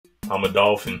I'm a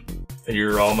dolphin.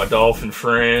 Here are all my dolphin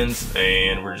friends,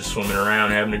 and we're just swimming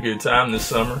around having a good time this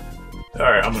summer.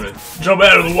 Alright, I'm gonna jump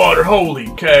out of the water.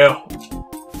 Holy cow.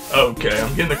 Okay,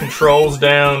 I'm getting the controls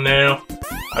down now.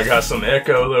 I got some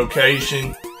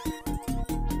echolocation.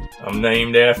 I'm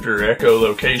named after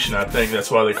echolocation. I think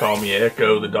that's why they call me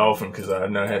Ecco the Dolphin, because I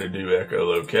know how to do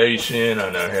echolocation. I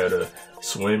know how to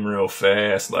swim real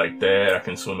fast like that. I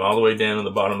can swim all the way down to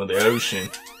the bottom of the ocean,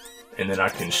 and then I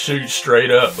can shoot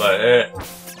straight up like that.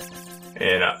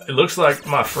 And it looks like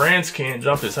my friends can't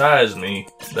jump as high as me.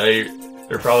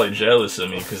 They're probably jealous of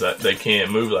me because they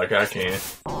can't move like I can.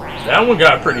 That one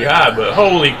got pretty high, but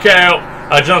holy cow,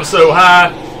 I jumped so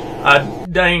high, I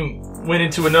dang went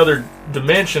into another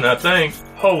dimension, I think.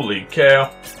 Holy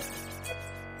cow.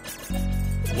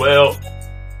 Well,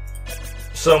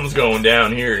 something's going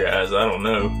down here, guys. I don't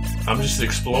know. I'm just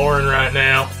exploring right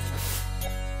now.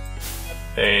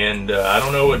 And I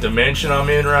don't know what dimension I'm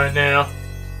in right now.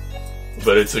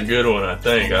 But it's a good one, I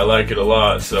think. I like it a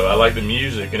lot. So I like the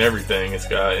music and everything it's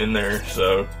got in there.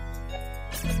 So,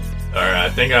 alright, I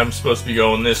think I'm supposed to be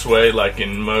going this way, like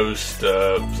in most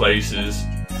places.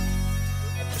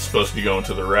 It's supposed to be going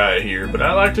to the right here. But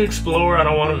I like to explore. I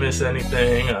don't want to miss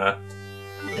anything.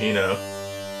 You know.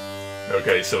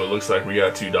 Okay, so it looks like we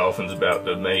got two dolphins about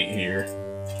to mate here.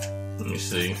 Let me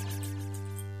see.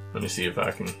 Let me see if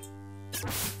I can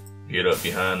get up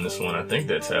behind this one. I think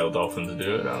that's how dolphins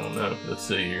do it. I don't know. Let's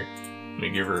see here. Let me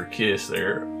give her a kiss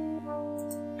there.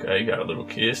 Okay, got a little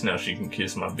kiss. Now she can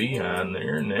kiss my behind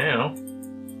there. Now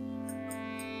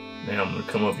I'm gonna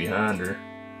come up behind her,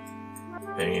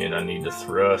 and I need to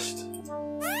thrust.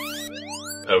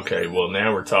 Okay, well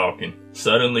now we're talking.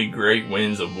 Suddenly great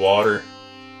winds of water.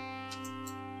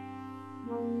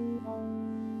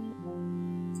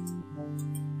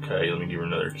 Okay, let me give her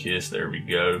another kiss. There we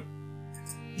go.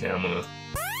 Now I'm gonna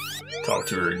talk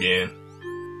to her again.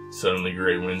 Suddenly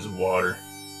great winds of water.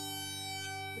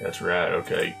 That's right,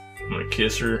 okay. I'm gonna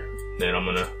kiss her, then I'm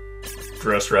gonna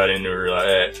thrust right into her like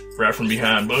that. Right from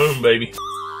behind, boom, baby.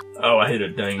 Oh, I hit a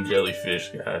dang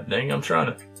jellyfish. God dang, I'm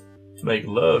trying to make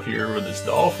love here with this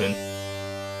dolphin.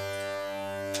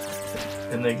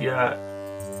 And they got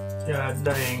god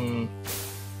dang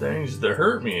things to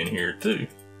hurt me in here too.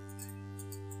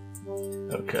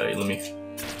 Okay, let me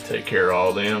take care of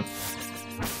all them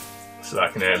so I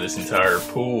can have this entire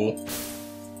pool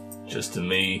just to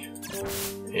me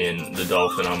and the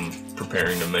dolphin I'm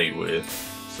preparing to mate with.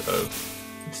 So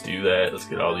let's do that. Let's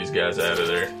get all these guys out of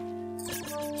there.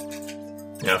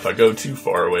 Now if I go too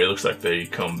far away, it looks like they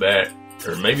come back,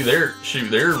 or maybe they're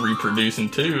reproducing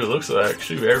too. It looks like,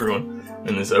 shoot, everyone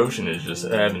in this ocean is just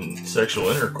having sexual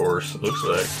intercourse, it looks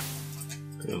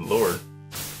like. Good Lord.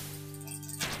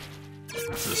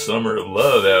 It's the summer of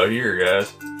love out here,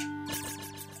 guys.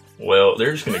 Well,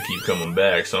 they're just gonna keep coming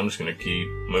back, so I'm just gonna keep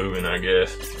moving, I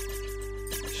guess.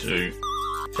 Shoot.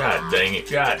 God dang it,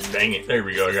 god dang it. There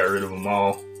we go, I got rid of them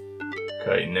all.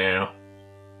 Okay, now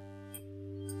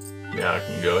I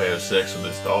can go have sex with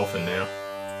this dolphin now.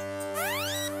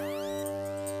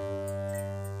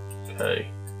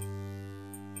 Okay.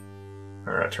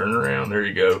 Alright, turn around, there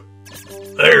you go.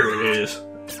 There it is.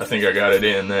 I think I got it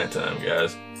in that time,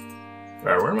 guys.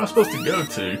 Alright, where am I supposed to go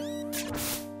to?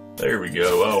 There we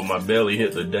go. Oh, my belly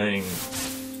hit the dang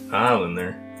island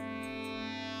there.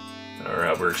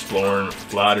 Alright, we're exploring.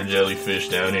 A lot of jellyfish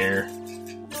down here.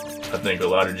 I think a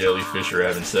lot of jellyfish are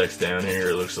having sex down here,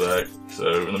 it looks like. So,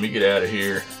 let me get out of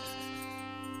here.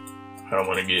 I don't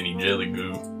want to get any jelly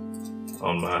goo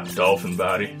on my dolphin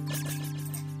body.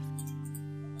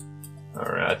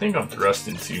 Alright, I think I'm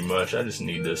thrusting too much. I just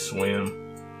need to swim.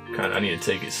 I need to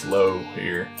take it slow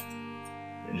here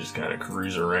and just kind of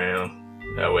cruise around.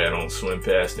 That way I don't swim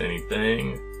past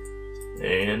anything.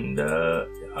 And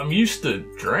I'm used to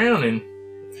drowning,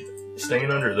 staying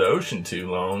under the ocean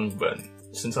too long, but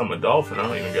since I'm a dolphin, I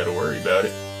don't even got to worry about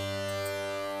it.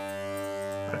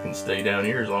 I can stay down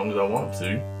here as long as I want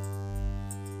to.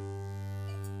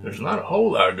 There's not a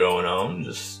whole lot going on,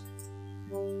 just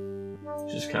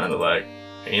kind of like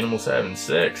animals having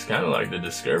sex, kind of like the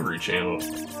Discovery Channel.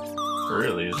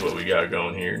 Really is what we got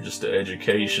going here, just an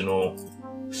educational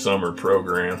summer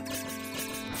program.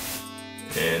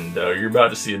 And you're about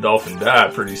to see a dolphin die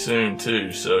pretty soon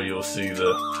too, so you'll see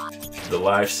the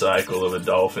life cycle of a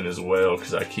dolphin as well,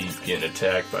 because I keep getting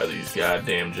attacked by these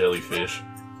goddamn jellyfish.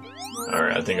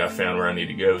 Alright, I think I found where I need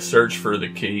to go. Search for the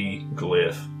key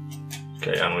glyph.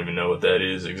 Okay, I don't even know what that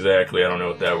is exactly. I don't know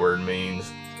what that word means.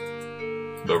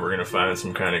 But we're going to find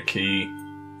some kind of key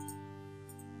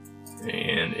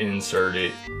and insert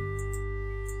it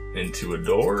into a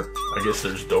door. I guess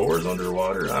there's doors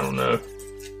underwater. I don't know.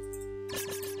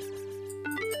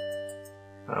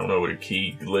 I don't know what a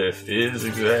key glyph is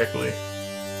exactly.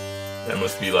 That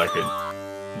must be like a...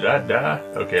 Did I die?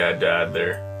 Okay, I died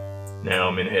there. Now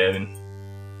I'm in heaven.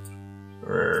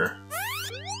 Or...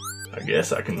 I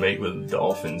guess I can mate with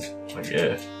dolphins. I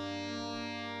guess.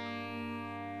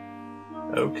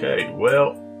 Okay,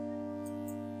 well...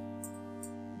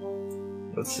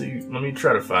 Let's see. Let me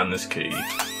try to find this key.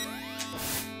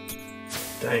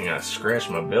 Dang, I scratched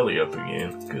my belly up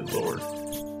again. Good lord.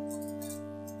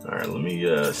 Alright, let me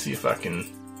see if I can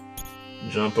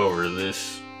jump over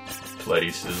this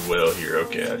place as well here.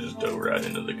 Okay, I just dove right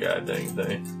into the goddamn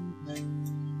thing.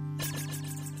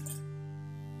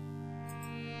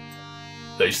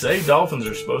 They say dolphins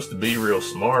are supposed to be real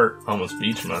smart. Almost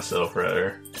beached myself right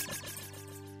there.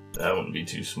 That wouldn't be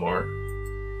too smart.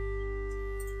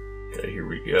 Okay, here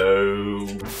we go.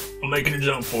 I'm making a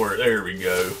jump for it. There we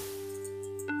go.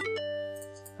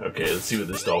 Okay, let's see what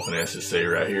this dolphin has to say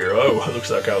right here. Oh, it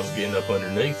looks like I was getting up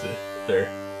underneath it there.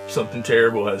 Something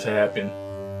terrible has happened.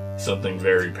 Something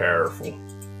very powerful.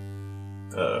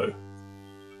 Uh-oh.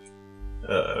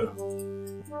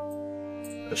 Uh-oh.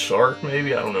 A shark,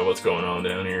 maybe? I don't know what's going on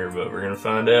down here, but we're gonna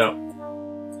find out.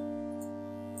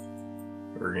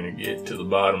 We're gonna get to the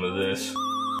bottom of this.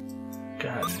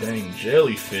 God dang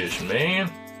jellyfish, man.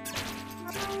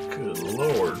 Good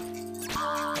lord.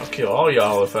 I'll kill all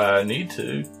y'all if I need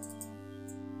to.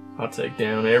 I'll take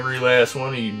down every last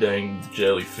one of you dang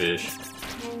jellyfish.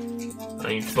 I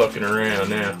ain't fucking around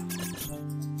now.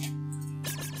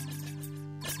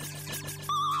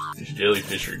 These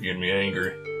jellyfish are getting me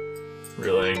angry.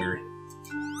 Real angry.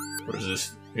 What is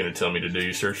this gonna tell me to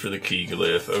do? Search for the key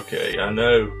glyph. Okay, I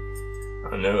know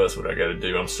that's what I gotta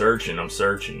do. I'm searching,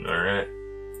 alright?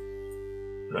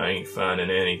 But I ain't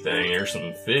finding anything. There's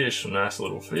some fish, some nice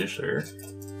little fish there.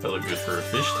 That look good for a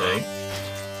fish tank.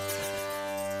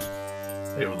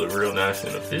 They would look real nice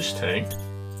in a fish tank.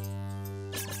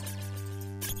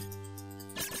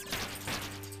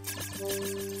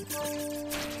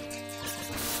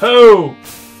 Oh!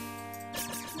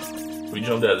 We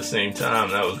jumped at the same time.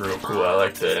 That was real cool. I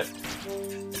like that.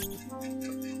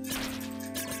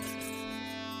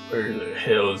 Where the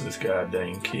hell is this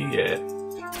goddamn key at?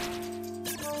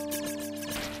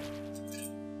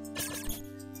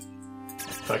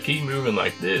 If I keep moving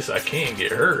like this, I can't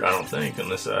get hurt, I don't think,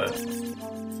 unless I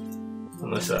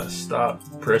stop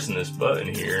pressing this button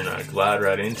here and I glide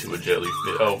right into a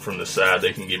jellyfish. Oh, from the side.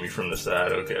 They can get me from the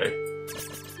side. Okay.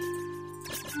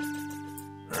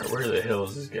 Alright, where the hell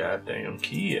is this goddamn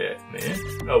key at, man?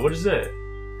 Oh, what is that?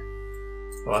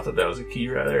 Oh, I thought that was a key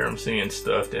right there. I'm seeing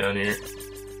stuff down here.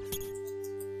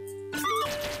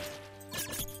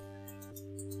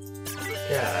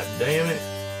 God damn it.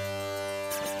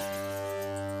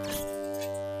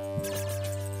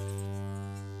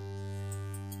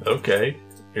 Okay,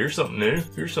 here's something new.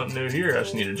 Here's something new here. I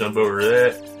just need to jump over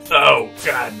that. Oh,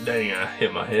 god dang, I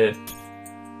hit my head.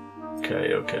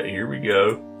 Okay, here we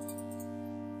go.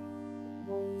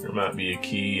 There might be a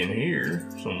key in here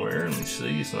somewhere. Let me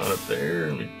see, it's not up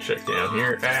there. Let me check down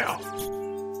here. Ow.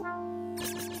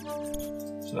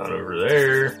 It's not over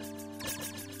there.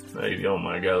 Maybe, oh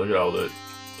my god, look at all the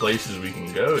places we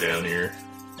can go down here.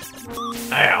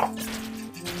 Ow.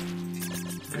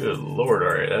 Good lord,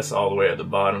 alright, that's all the way at the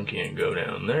bottom. Can't go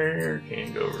down there,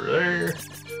 can't go over there.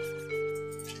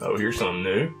 Oh, here's something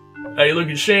new. Hey, look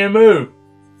at Shamu!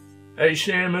 Hey,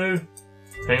 Shamu.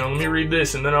 Hang on, let me read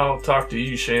this and then I'll talk to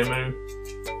you, Shamu.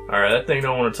 Alright, that thing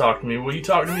don't want to talk to me. Will you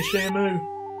talk to me, Shamu?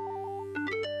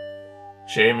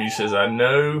 Shamu says, I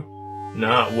know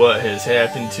not what has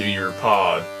happened to your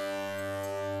pod.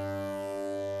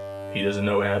 He doesn't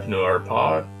know what happened to our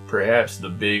pod. Perhaps the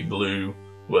Big Blue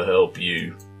will help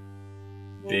you.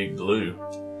 Big Blue.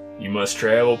 You must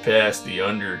travel past the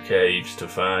under caves to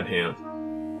find him.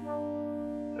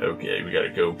 Okay, we gotta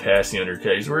go past the under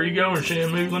caves. Where are you going,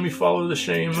 Shamu? Let me follow the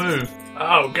Shamu.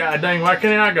 Oh, god dang, why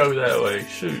can't I go that way?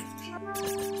 Shoot.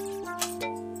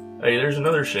 Hey, there's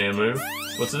another Shamu.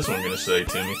 What's this one gonna say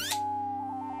to me?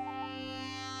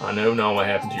 I know not what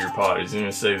happened to your pod. Is he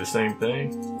gonna say the same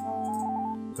thing?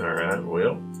 Alright,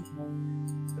 well.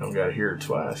 I don't gotta hear it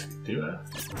twice, do I?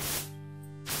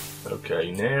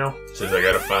 Okay, now it says I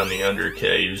gotta find the under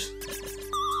caves.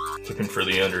 Looking for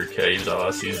the under caves. All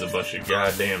I see is a bunch of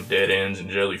goddamn dead ends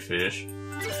and jellyfish.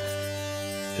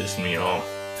 Pissed me off.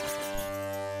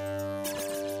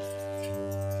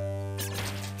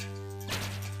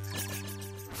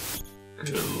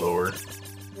 Good lord.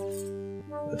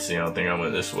 Let's see, I don't think I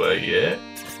went this way yet.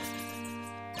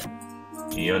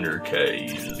 The under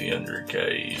caves, the under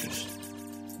caves.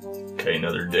 Okay,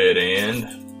 another dead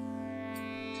end.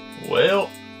 Well,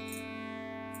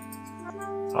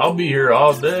 I'll be here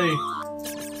all day.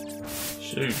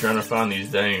 Shoot, trying to find these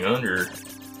dang under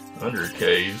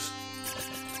caves.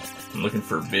 I'm looking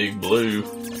for Big Blue.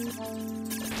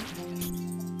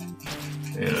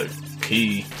 And a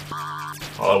key.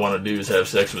 All I want to do is have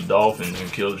sex with dolphins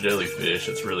and kill jellyfish.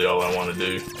 That's really all I want to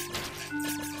do.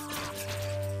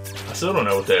 I still don't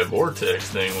know what that vortex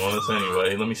thing was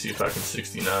anyway. Let me see if I can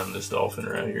 69 this dolphin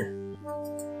right here.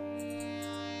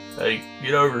 Hey,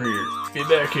 get over here. Get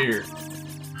back here.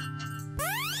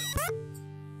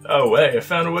 Oh, hey, I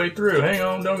found a way through. Hang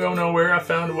on, don't go nowhere. I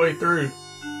found a way through.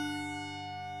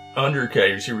 Under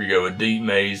caves, here we go. A deep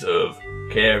maze of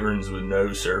caverns with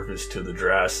no surface to the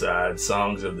dry side.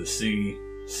 Songs of the sea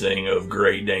sing of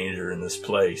great danger in this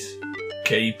place.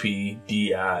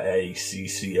 KPDIACCO.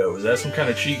 Is that some kind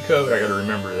of cheat code? I gotta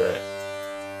remember that.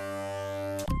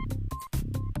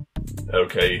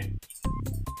 Okay.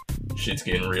 Shit's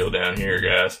getting real down here,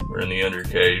 guys. We're in the under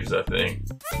caves, I think.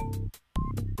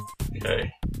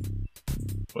 Okay.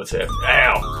 What's happening?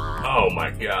 Ow! Oh my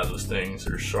god, those things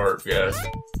are sharp, guys.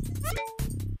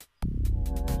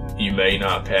 You may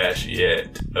not pass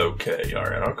yet. Okay,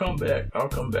 alright, I'll come back. I'll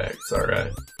come back. It's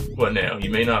alright. What now?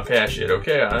 You may not pass yet.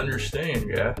 Okay, I understand,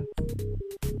 guy.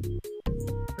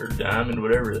 Or diamond,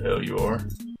 whatever the hell you are.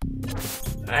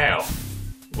 Ow.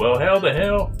 Well, how the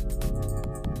hell?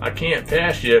 I can't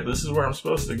pass yet. This is where I'm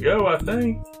supposed to go, I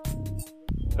think.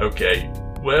 Okay.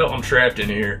 Well, I'm trapped in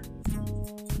here.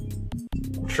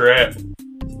 I'm trapped.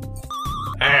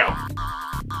 Ow.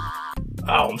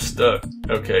 Oh, I'm stuck.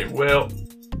 Okay, well.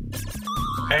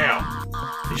 Ow.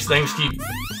 These things keep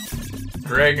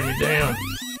dragging me down.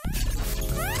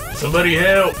 Somebody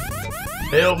help.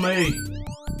 Help me.